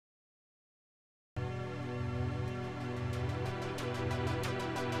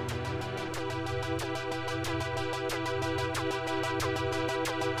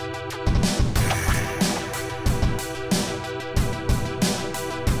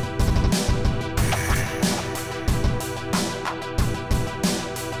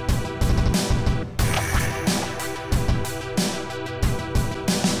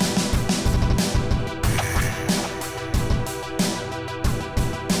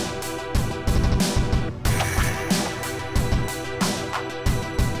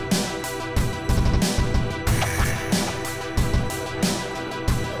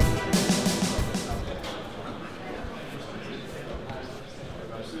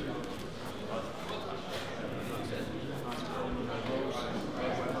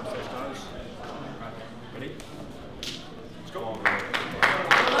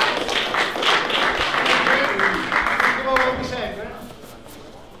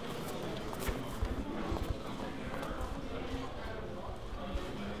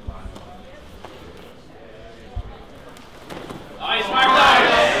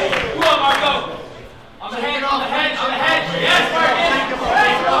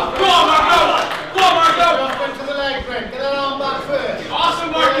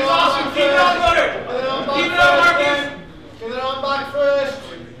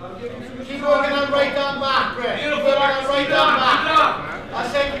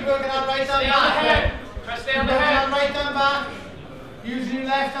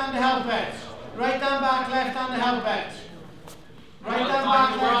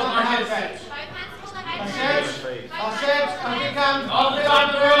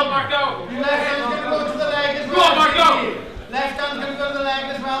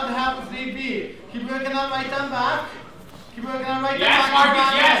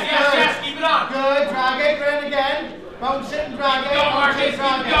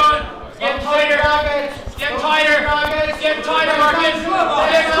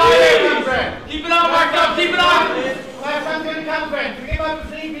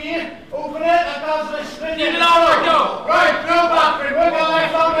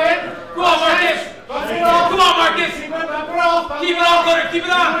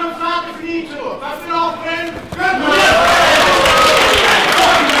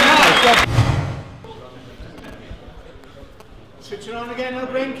Switch it on again now,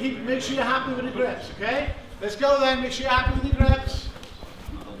 Bryn. Make sure you're happy with the grips, okay? Let's go then, make sure you're happy with the grips.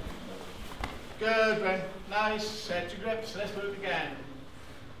 Good, Bryn. Nice. Set your grips. Let's work again.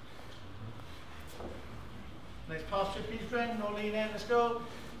 Nice posture piece, Bryn. No lean in. Let's go.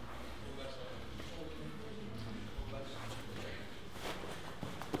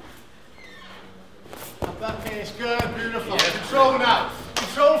 Up that pace. Good. Beautiful. Yeah. Control now.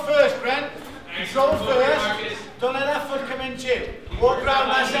 Control first, Bryn. Control first. Don't let that foot come into you. Walk around,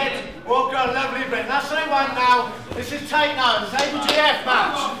 that's it. Walk around, lovely, Bryn. That's what I want now. This is tight now. It's IBJF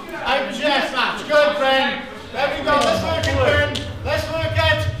match. IBJF match. Good, Bryn. There we go. Let's work it, Bryn. Let's work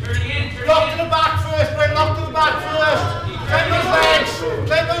it. Lock to the back first, Bryn. Lock to the back first. Bend those legs.